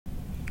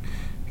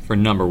For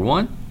number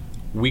 1,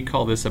 we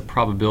call this a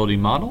probability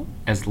model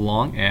as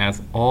long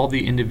as all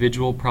the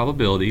individual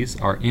probabilities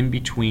are in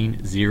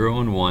between 0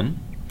 and 1,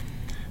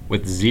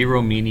 with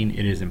 0 meaning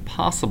it is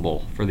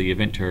impossible for the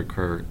event to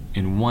occur,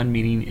 and 1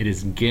 meaning it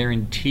is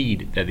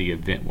guaranteed that the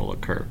event will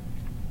occur.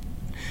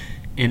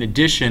 In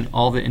addition,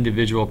 all the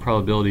individual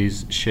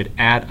probabilities should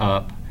add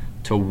up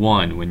to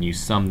 1 when you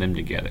sum them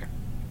together.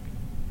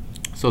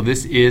 So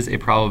this is a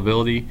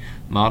probability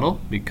model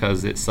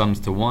because it sums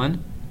to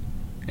 1,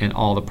 and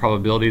all the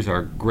probabilities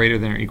are greater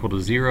than or equal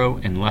to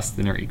 0 and less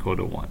than or equal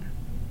to 1.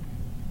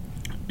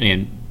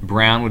 And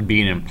brown would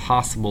be an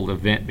impossible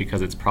event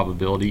because its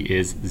probability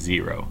is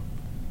 0.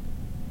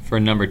 For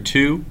number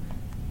 2,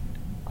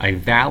 a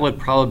valid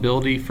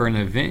probability for an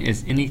event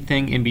is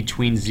anything in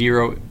between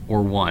 0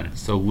 or 1.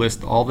 So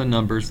list all the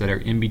numbers that are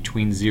in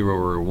between 0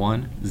 or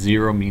 1.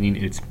 0 meaning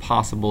it's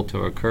possible to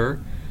occur,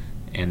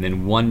 and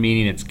then 1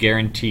 meaning it's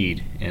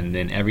guaranteed, and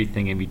then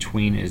everything in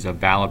between is a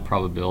valid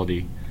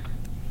probability.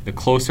 The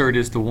closer it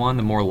is to 1,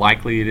 the more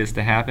likely it is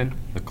to happen.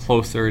 The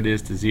closer it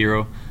is to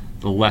 0,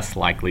 the less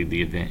likely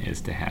the event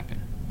is to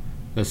happen.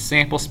 The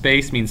sample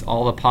space means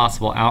all the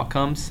possible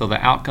outcomes. So the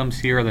outcomes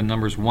here are the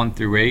numbers 1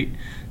 through 8.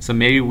 So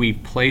maybe we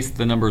place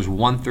the numbers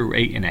 1 through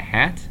 8 in a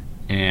hat,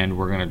 and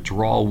we're going to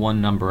draw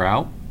one number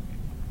out.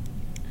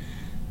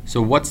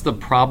 So what's the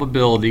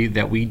probability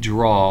that we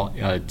draw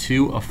a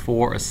 2, a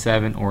 4, a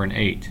 7, or an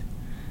 8?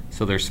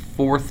 So there's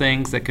 4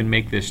 things that can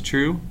make this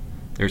true.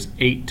 There's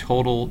 8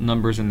 total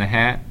numbers in the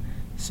hat,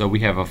 so we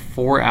have a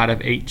 4 out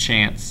of 8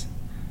 chance,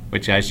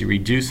 which as you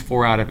reduce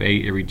 4 out of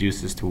 8, it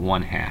reduces to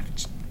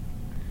 1/2.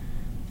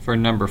 For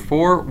number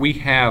 4, we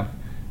have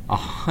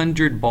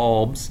 100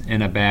 bulbs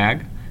in a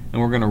bag,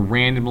 and we're going to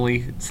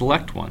randomly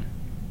select one.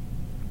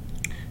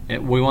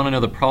 And we want to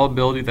know the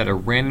probability that a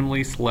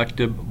randomly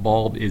selected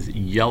bulb is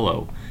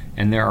yellow,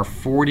 and there are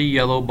 40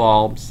 yellow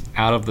bulbs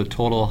out of the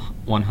total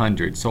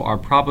 100. So our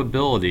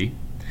probability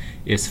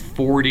is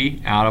 40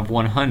 out of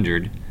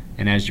 100,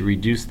 and as you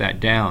reduce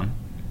that down,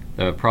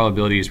 the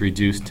probability is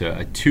reduced to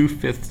a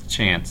 2/5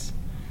 chance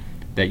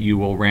that you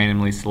will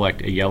randomly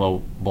select a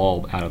yellow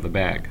bulb out of the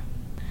bag.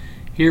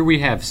 Here we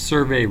have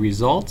survey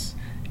results,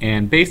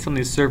 and based on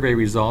these survey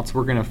results,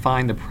 we're going to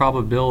find the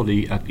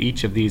probability of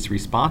each of these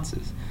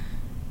responses.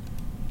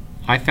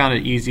 I found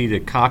it easy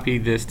to copy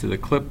this to the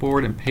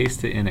clipboard and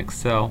paste it in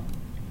Excel.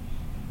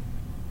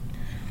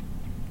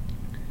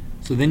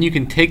 So then you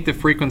can take the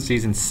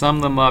frequencies and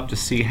sum them up to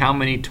see how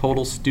many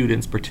total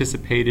students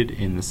participated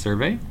in the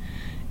survey.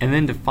 And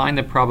then to find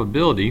the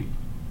probability,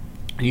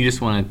 you just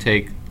want to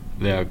take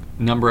the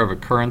number of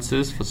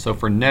occurrences. So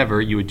for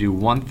never, you would do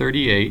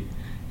 138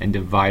 and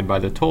divide by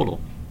the total.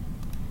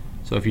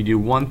 So if you do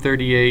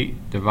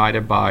 138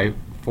 divided by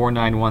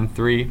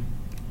 4913,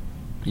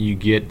 you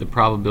get the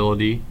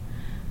probability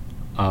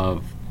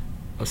of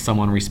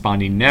someone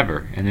responding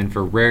never. And then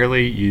for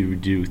rarely, you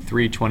do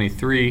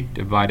 323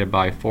 divided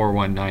by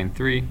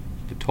 4193,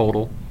 the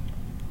total,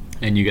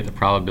 and you get the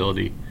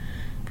probability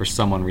for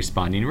someone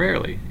responding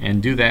rarely.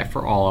 And do that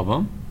for all of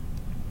them,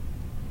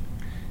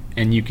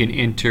 and you can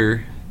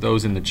enter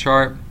those in the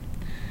chart.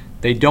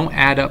 They don't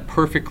add up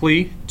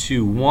perfectly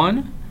to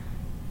 1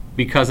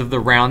 because of the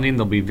rounding.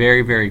 They'll be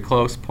very, very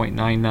close,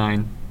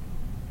 0.99,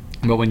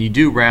 but when you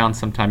do round,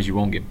 sometimes you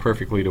won't get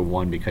perfectly to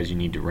 1 because you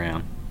need to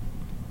round.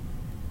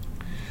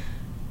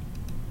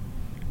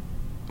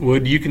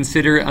 Would you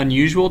consider it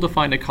unusual to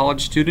find a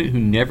college student who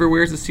never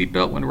wears a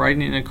seatbelt when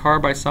riding in a car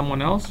by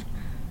someone else?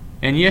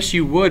 And yes,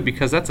 you would,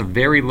 because that's a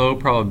very low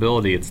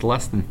probability. It's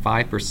less than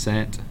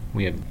 5%.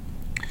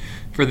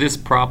 For this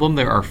problem,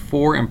 there are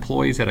 4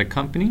 employees at a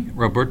company,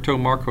 Roberto,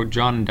 Marco,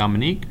 John, and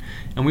Dominique,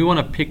 and we want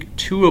to pick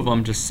 2 of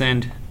them to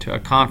send to a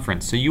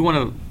conference. So you want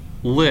to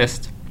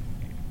list,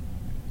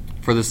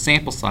 for the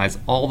sample size,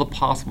 all the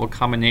possible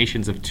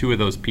combinations of 2 of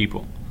those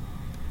people.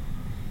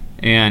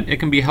 And it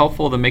can be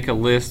helpful to make a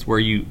list where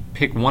you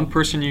pick one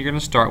person you're going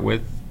to start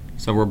with,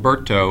 so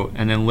Roberto,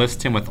 and then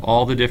list him with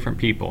all the different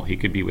people. He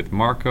could be with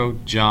Marco,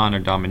 John, or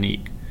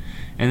Dominique.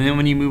 And then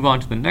when you move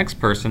on to the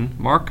next person,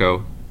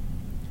 Marco,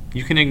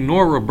 you can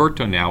ignore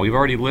Roberto now. We've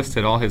already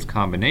listed all his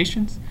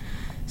combinations,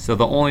 so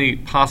the only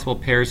possible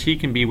pairs he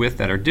can be with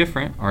that are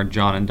different are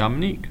John and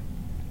Dominique.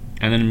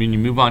 And then when you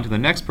move on to the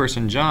next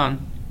person,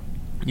 John,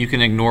 you can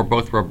ignore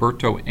both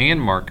Roberto and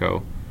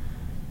Marco,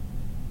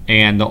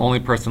 and the only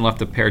person left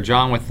to pair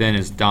John with then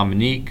is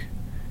Dominique,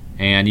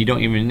 and you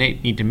don't even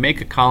need to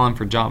make a column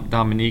for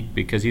Dominique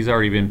because he's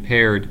already been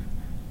paired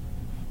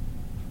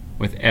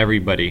with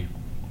everybody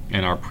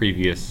in our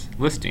previous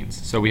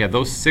listings. So we have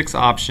those 6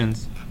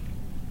 options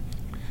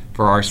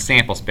for our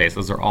sample space.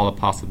 Those are all the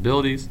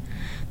possibilities.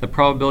 The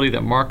probability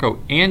that Marco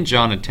and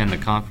John attend the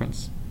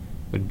conference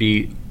would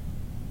be,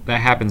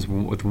 that happens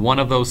with one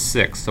of those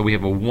 6. So we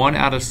have a 1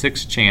 out of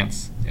 6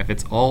 chance. If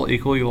it's all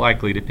equally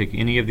likely to pick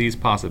any of these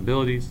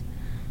possibilities,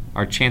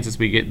 our chances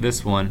we get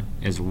this one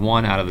is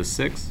 1 out of the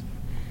 6.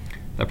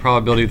 The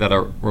probability that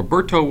a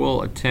Roberto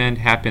will attend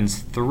happens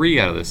 3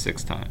 out of the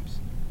 6 times.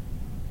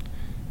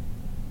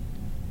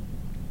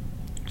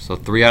 So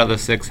 3 out of the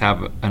 6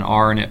 have an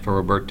R in it for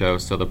Roberto,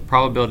 so the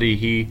probability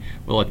he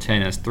will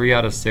attend is 3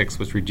 out of 6,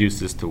 which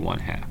reduces to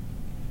 1/2.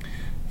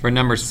 For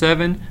number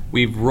 7,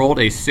 we've rolled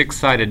a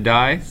 6-sided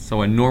die,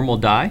 so a normal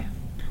die.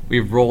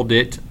 We've rolled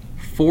it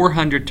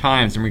 400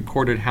 times and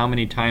recorded how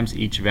many times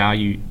each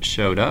value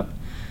showed up.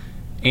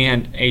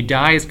 And a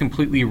die is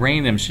completely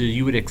random, so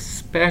you would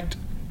expect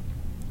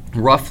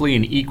roughly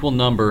an equal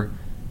number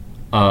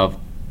of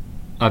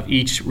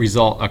each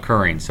result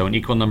occurring. So an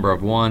equal number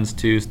of 1s,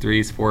 2s,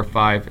 3s, 4,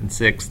 5, and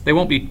 6. They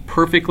won't be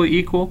perfectly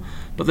equal,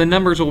 but the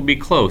numbers will be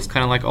close,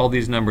 kind of like all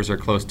these numbers are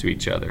close to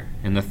each other,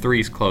 and the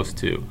 3 is close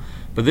too.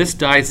 But this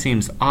die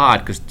seems odd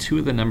because 2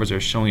 of the numbers are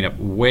showing up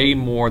way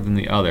more than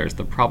the others.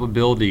 The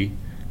probability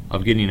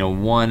of getting a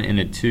 1 and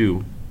a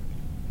 2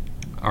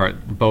 are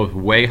both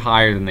way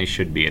higher than they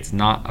should be. It's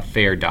not a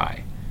fair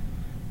die.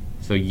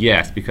 So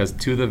yes, because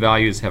 2 of the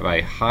values have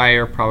a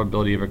higher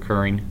probability of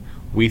occurring,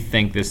 we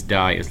think this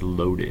die is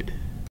loaded.